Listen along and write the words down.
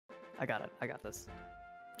I got it. I got this.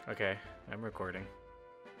 Okay, I'm recording.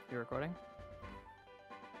 You recording?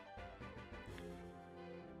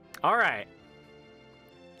 All right.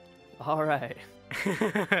 All right.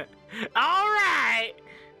 All right.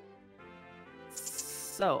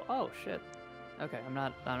 So, oh shit. Okay, I'm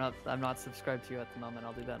not subscribed to you at the moment.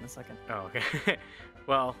 I'll do that in a second. Oh, okay.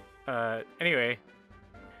 Well, anyway,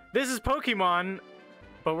 this is Pokemon,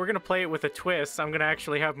 but we're gonna play it with a twist. I'm gonna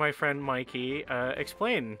actually have my friend Mikey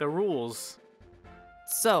explain the rules.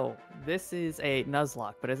 So, this is a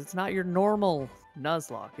Nuzlocke, but it's not your normal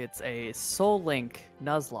Nuzlocke. It's a Soul Link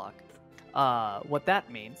Nuzlocke. What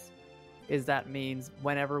that means is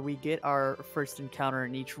whenever we get our first encounter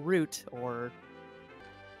in each route, or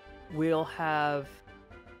we'll have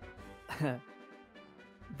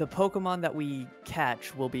the Pokemon that we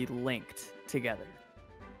catch will be linked together.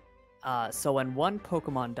 So when one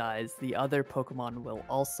Pokemon dies, the other Pokemon will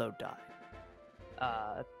also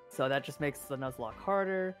die. So that just makes the Nuzlocke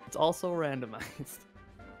harder. It's also randomized.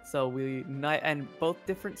 So and both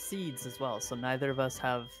different seeds as well. So neither of us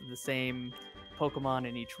have the same Pokemon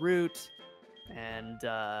in each route. And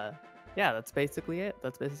yeah, that's basically it.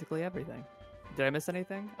 That's basically everything. Did I miss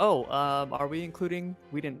anything? Oh, are we including?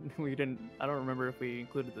 We didn't. I don't remember if we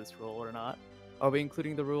included this rule or not. Are we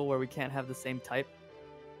including the rule where we can't have the same type?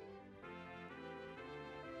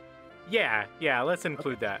 Yeah, let's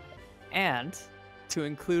include that. And to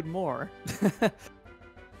include more,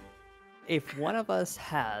 if one of us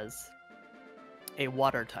has a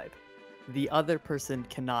water type, the other person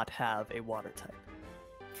cannot have a water type.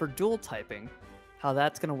 For dual typing, how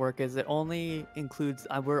that's going to work is it only includes,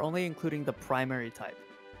 we're only including the primary type.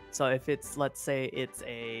 So if it's, let's say it's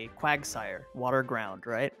a Quagsire, water ground,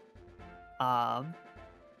 right? Let's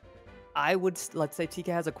say TK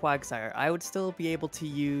has a Quagsire, I would still be able to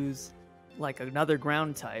use like another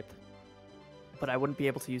ground type, but I wouldn't be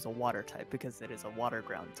able to use a water type because it is a water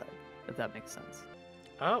ground type, if that makes sense.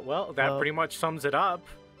 Oh, well, that pretty much sums it up.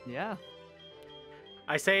 Yeah.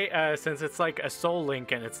 I say, since it's like a Soul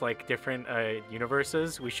Link and it's like different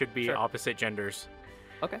universes, we should be opposite genders.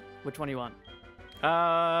 Okay. Which one do you want?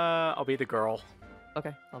 I'll be the girl.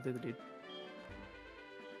 Okay, I'll do the dude.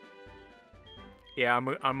 Yeah,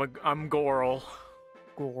 I'm Goral.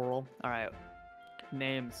 Goral. All right.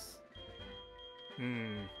 Names.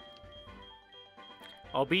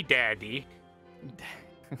 I'll be Daddy.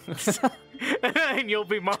 And you'll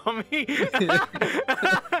be Mommy.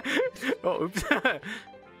 Oh, oops.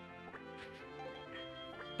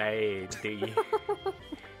 Daddy.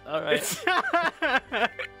 All right.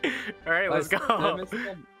 All right, let's go.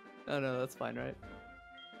 Oh no, that's fine, right?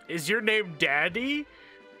 Is your name Daddy?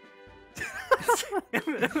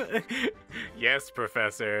 Yes,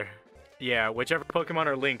 Professor. Yeah, whichever Pokemon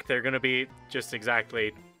are linked, they're gonna be just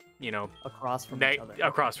exactly, across from each other.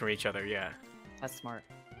 Across from each other, yeah. That's smart.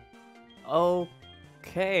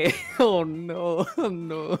 Okay. Oh no. Oh,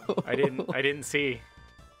 no. I didn't see.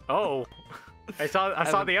 Oh, I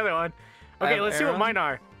saw the other one. Okay, let's see what mine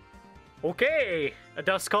are. Okay, a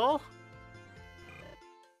Duskull,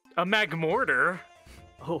 a Magmortar.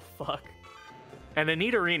 Oh fuck. And a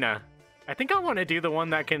Nidorina. I think I want to do the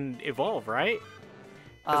one that can evolve, right?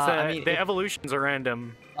 The evolutions are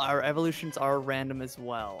random. Our evolutions are random as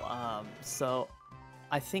well. So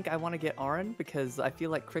I think I want to get Aron because I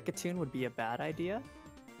feel like Kricketune would be a bad idea.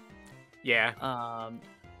 Yeah.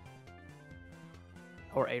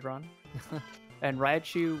 Or Aron. And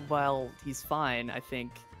Raichu, while he's fine, I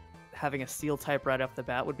think having a Steel type right off the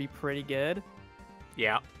bat would be pretty good.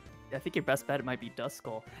 Yeah. I think your best bet might be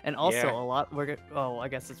Duskull. And also I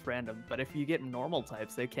guess it's random, but if you get normal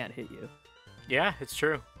types, they can't hit you. Yeah, it's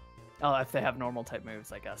true. Oh, if they have normal type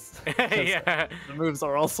moves, I guess. Yeah. The moves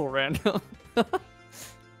are also random.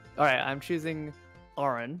 Alright, I'm choosing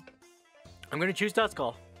Aron. I'm gonna choose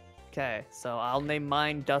Duskull. Okay, so I'll name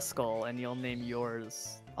mine Duskull and you'll name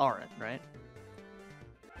yours Aron, right?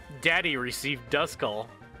 Daddy received Duskull.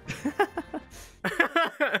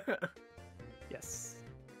 Yes.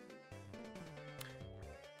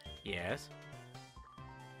 Yes.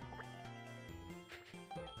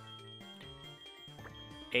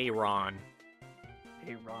 Aron.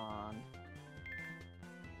 Aron.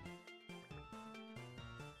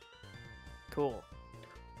 Cool.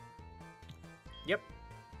 Yep.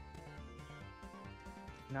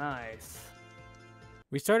 Nice.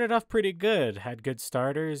 We started off pretty good. Had good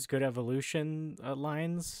starters, good evolution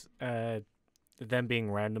lines. Them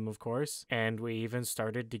being random, of course. And we even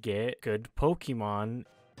started to get good Pokemon.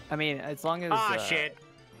 I mean, as long as... shit.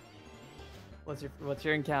 What's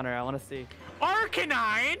your encounter? I want to see.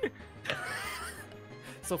 Arcanine!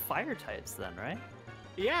 So fire types then, right?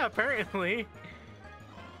 Yeah, apparently.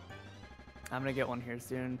 I'm gonna get one here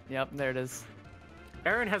soon. Yep, there it is.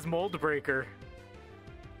 Aaron has Mold Breaker.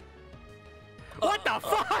 What the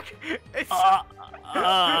fuck? It's...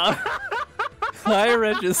 Fire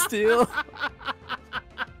Registeel.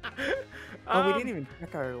 Oh, we didn't even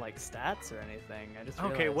check our like stats or anything. I just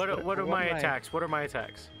okay. realized, What are my attacks? What are my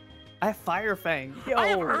attacks? I have Fire Fang. Yo. I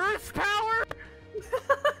have Earth Power.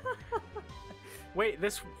 Wait,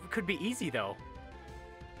 this could be easy though.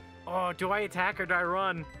 Oh, do I attack or do I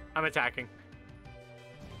run? I'm attacking.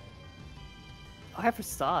 I have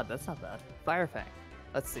Facade. That's not bad. Fire Fang.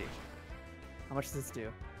 Let's see. How much does this do?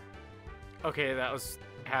 Okay, that was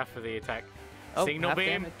half of the attack. Oh, Signal half beam.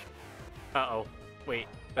 damage. Uh-oh. Wait,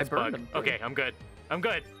 that's burned bug. him, Okay, I'm good. I'm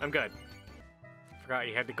good. I'm good. Forgot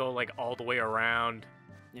you had to go like all the way around.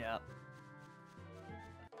 Yeah.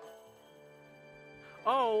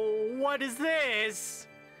 Oh, what is this?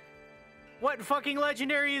 What fucking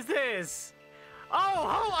legendary is this? Oh,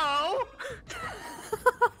 hello!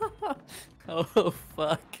 Oh,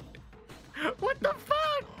 fuck. What the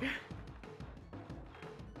fuck?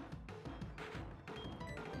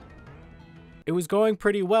 It was going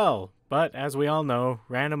pretty well, but as we all know,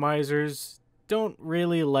 randomizers don't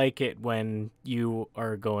really like it when you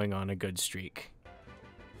are going on a good streak.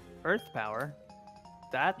 Earth Power.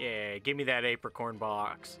 That? Yeah, give me that apricorn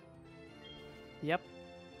box. Yep.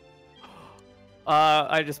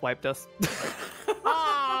 I just wiped us.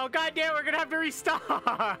 Oh, goddamn, we're gonna have to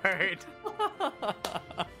restart!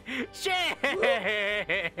 Shit!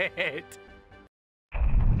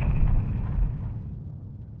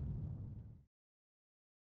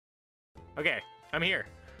 Okay, I'm here.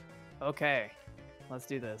 Okay, let's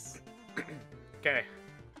do this. Okay,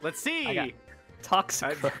 let's see. I got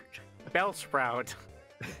Toxicroak, Bellsprout.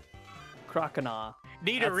 Croconaw.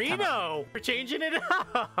 Nidorino! We're changing it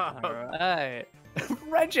up! Alright.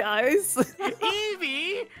 Regice!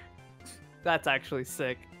 Eevee! That's actually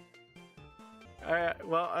sick.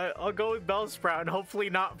 Well, I'll go with Bellsprout and hopefully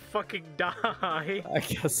not fucking die. I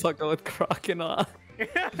guess I'll go with Croconaw.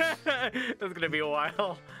 That's gonna be a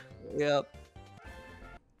while. Yep.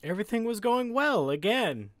 Everything was going well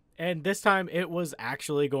again. And this time it was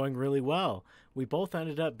actually going really well. We both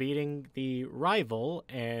ended up beating the rival,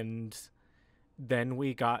 and then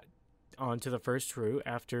we got onto the first route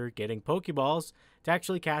after getting Pokeballs to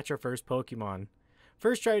actually catch our first Pokemon.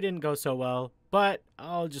 First try didn't go so well, but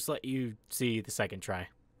I'll just let you see the second try.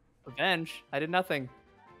 Revenge. I did nothing.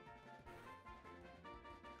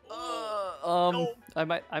 No. I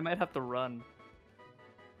might have to run.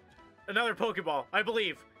 Another Pokeball, I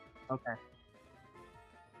believe. Okay.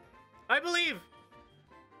 I believe.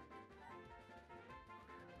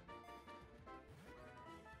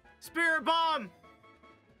 Spirit Bomb.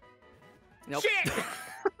 Nope. Shit.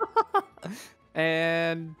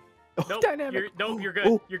 And Nope. dynamic. You're good.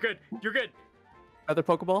 Ooh. You're good. You're good. Another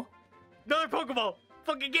Pokeball. Another Pokeball.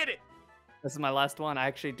 Fucking get it. This is my last one. I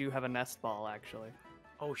actually do have a nest ball, actually.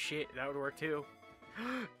 Oh shit, that would work too.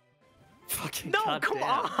 Fucking No, goddamn. come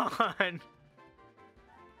on.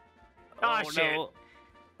 Oh, shit. no.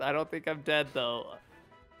 I don't think I'm dead though.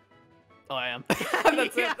 Oh, I am.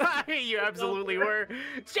 That's it. You absolutely were.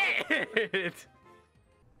 Shit.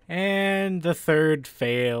 And the third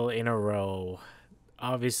fail in a row.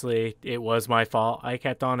 Obviously, it was my fault. I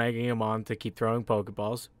kept on egging him on to keep throwing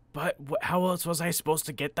Pokeballs. But how else was I supposed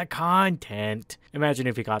to get the content? Imagine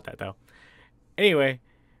if he got that, though. Anyway,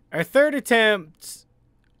 our third attempt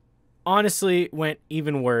honestly went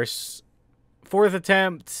even worse. Fourth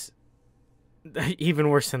attempt, even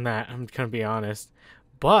worse than that, I'm going to be honest.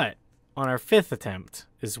 But on our fifth attempt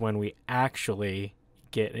is when we actually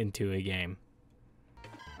get into a game.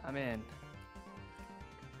 I'm in.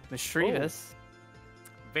 Mischievous.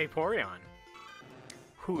 Vaporeon.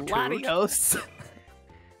 Hoot. Latios.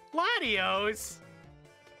 Latios.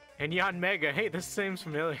 And Yanmega. Hey, this seems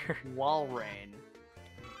familiar. Walrein.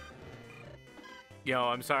 Yo,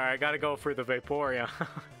 I'm sorry. I gotta go for the Vaporeon.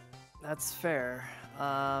 That's fair.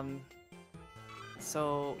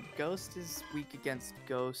 So Ghost is weak against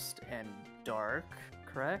Ghost and Dark,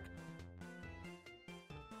 correct?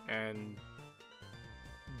 And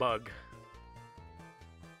Bug.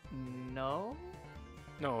 No?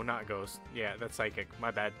 No, not Ghost. Yeah, that's Psychic.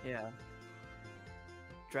 My bad. Yeah.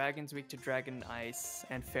 Dragon's weak to Dragon, Ice,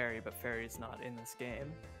 and Fairy, but Fairy's not in this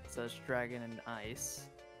game. So it's Dragon and Ice.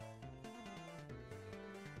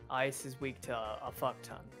 Ice is weak to a fuck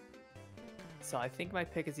ton. So I think my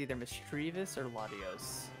pick is either Mischievous or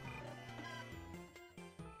Latios.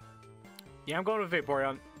 Yeah, I'm going with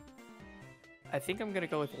Vaporeon. I think I'm gonna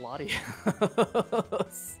go with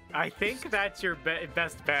Latios. I think that's your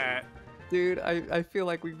best bet. Dude, I feel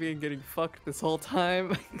like we've been getting fucked this whole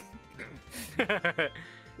time.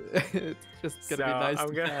 It's just gonna be nice.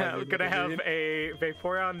 I'm gonna have a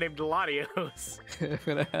Vaporeon named Latios. I'm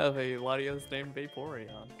gonna have a Latios named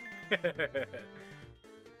Vaporeon.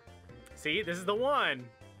 See, this is the one.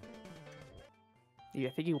 Yeah,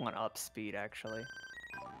 I think you want up speed actually.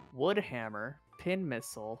 Wood Hammer, Pin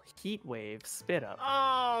Missile, Heat Wave, Spit Up.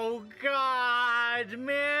 Oh God,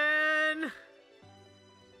 man!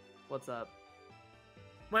 What's up?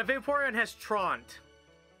 My Vaporeon has Traunt.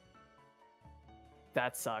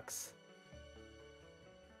 That sucks.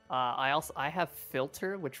 I have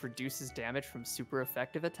Filter, which reduces damage from super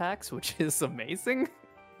effective attacks, which is amazing.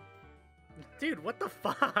 Dude, what the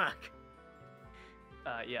fuck?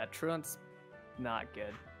 Yeah, Truant's not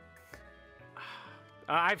good.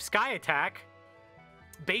 I have Sky Attack,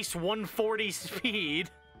 base 140 speed.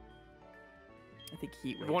 I think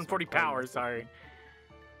Heat Wave. 140 power, sorry.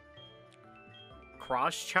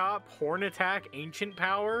 Cross Chop, Horn Attack, Ancient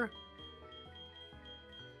Power.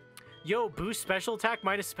 Yo, boost special attack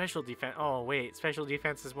minus special defense. Oh, wait, special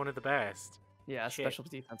defense is one of the best. Yeah, Shit. special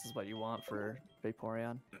defense is what you want for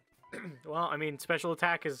Vaporeon. Well, I mean, special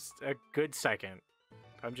attack is a good second.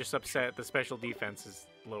 I'm just upset the special defense is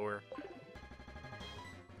lower.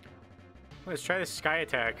 Let's try the Sky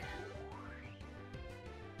Attack.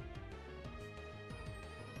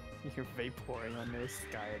 Your Vaporeon knows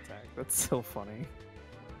Sky Attack. That's so funny.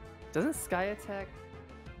 Doesn't Sky Attack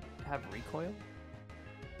have recoil?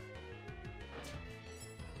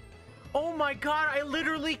 Oh my god, I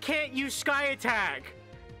literally can't use Sky Attack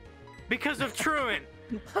because of Truant.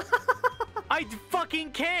 I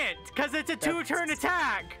fucking can't because it's a two-turn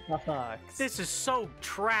attack. Sucks. This is so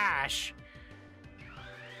trash.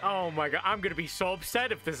 Oh my god, I'm gonna be so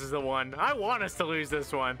upset if this is the one. I want us to lose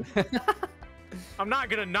this one. I'm not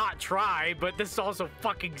gonna not try, but this also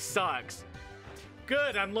fucking sucks.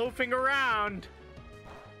 Good, I'm loafing around.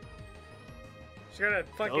 Just gonna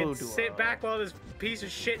fucking sit back while this piece of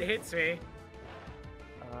shit hits me.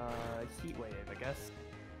 Heat Wave, I guess.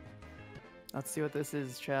 Let's see what this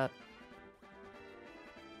is, chat.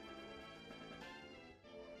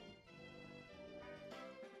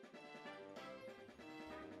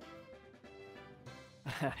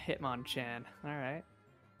 Hitmonchan, alright.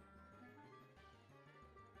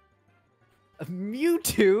 A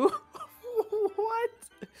Mewtwo? What?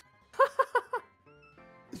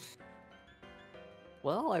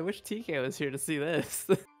 Well, I wish TK was here to see this.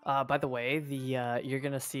 By the way, the you're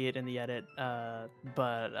gonna see it in the edit,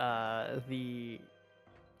 but the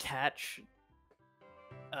catch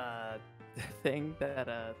thing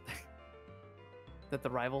that that the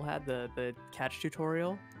rival had, the catch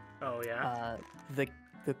tutorial. Oh yeah. The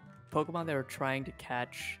Pokemon they were trying to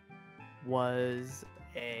catch was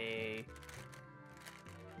a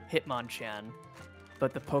Hitmonchan,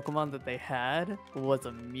 but the Pokemon that they had was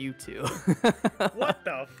a Mewtwo. What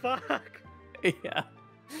the fuck? Yeah.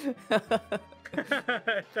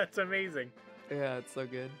 That's amazing. Yeah, it's so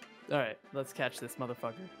good. All right, let's catch this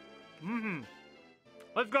motherfucker. Mm-hmm.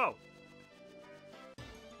 Let's go. All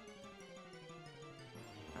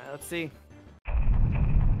right, let's see.